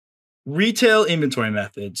Retail inventory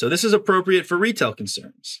method. So this is appropriate for retail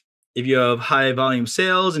concerns. If you have high volume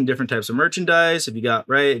sales and different types of merchandise, if you got,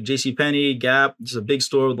 right, JCPenney, Gap, it's a big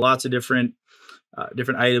store with lots of different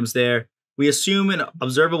items there. We assume an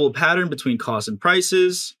observable pattern between costs and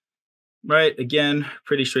prices, right? Again,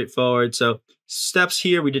 pretty straightforward. So steps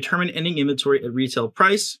here, we determine ending inventory at retail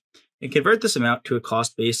price and convert this amount to a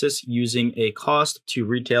cost basis using a cost to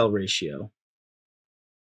retail ratio.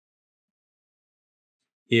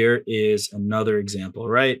 Here is another example,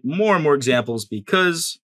 right? More and more examples,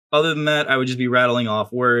 because other than that, I would just be rattling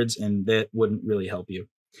off words and that wouldn't really help you.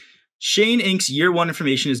 Shane Inc.'s year one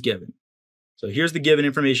information is given. So here's the given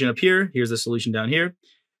information up here. Here's the solution down here.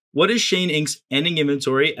 What is Shane Inc.'s ending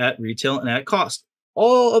inventory at retail and at cost?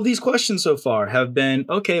 All of these questions so far have been,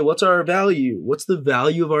 okay, what's our value? What's the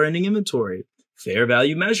value of our ending inventory? Fair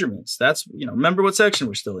value measurements. That's, remember what section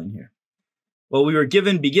we're still in here. Well, we were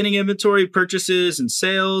given beginning inventory, purchases, and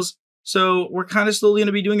sales. So we're kind of slowly going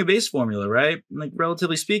to be doing a base formula, right? Like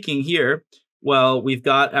relatively speaking here, well, we've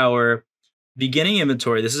got our beginning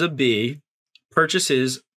inventory. This is a B.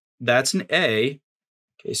 Purchases, that's an A.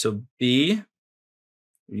 Okay, so B,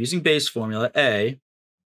 we're using base formula, A.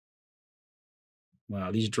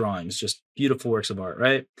 Wow, these drawings, just beautiful works of art,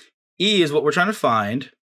 right? E is what we're trying to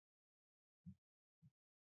find.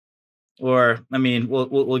 Or, I mean,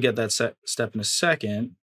 we'll get that step in a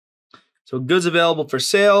second. So goods available for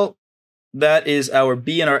sale, that is our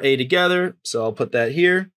B and our A together. So I'll put that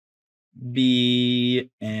here.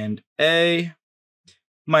 B and A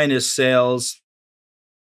minus sales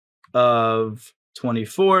of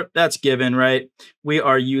 24. That's given, right? We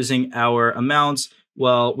are using our amounts.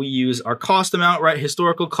 Well, we use our cost amount, right?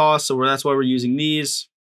 Historical cost. So that's why we're using these.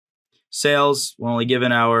 Sales, we're only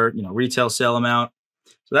given our retail sale amount.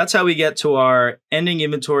 So that's how we get to our ending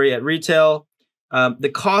inventory at retail. The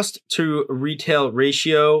cost to retail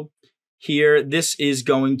ratio here, this is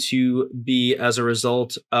going to be as a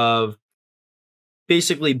result of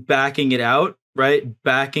basically backing it out, right?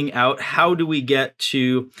 Backing out, how do we get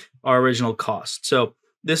to our original cost? So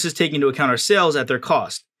this is taking into account our sales at their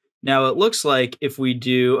cost. Now it looks like if we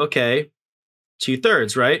do, okay,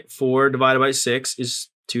 2/3, right? 4 divided by 6 is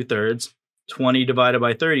 2/3. 20 divided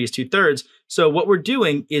by 30 is 2/3. So what we're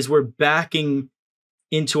doing is we're backing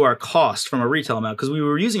into our cost from a retail amount, because we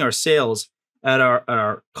were using our sales at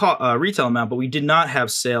our retail amount, but we did not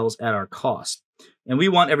have sales at our cost. And we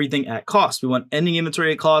want everything at cost. We want ending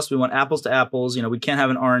inventory at cost. We want apples to apples. We can't have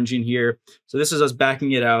an orange in here. So this is us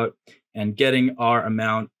backing it out and getting our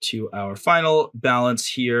amount to our final balance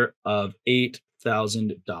here of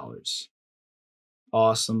 $8,000.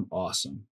 Awesome, awesome.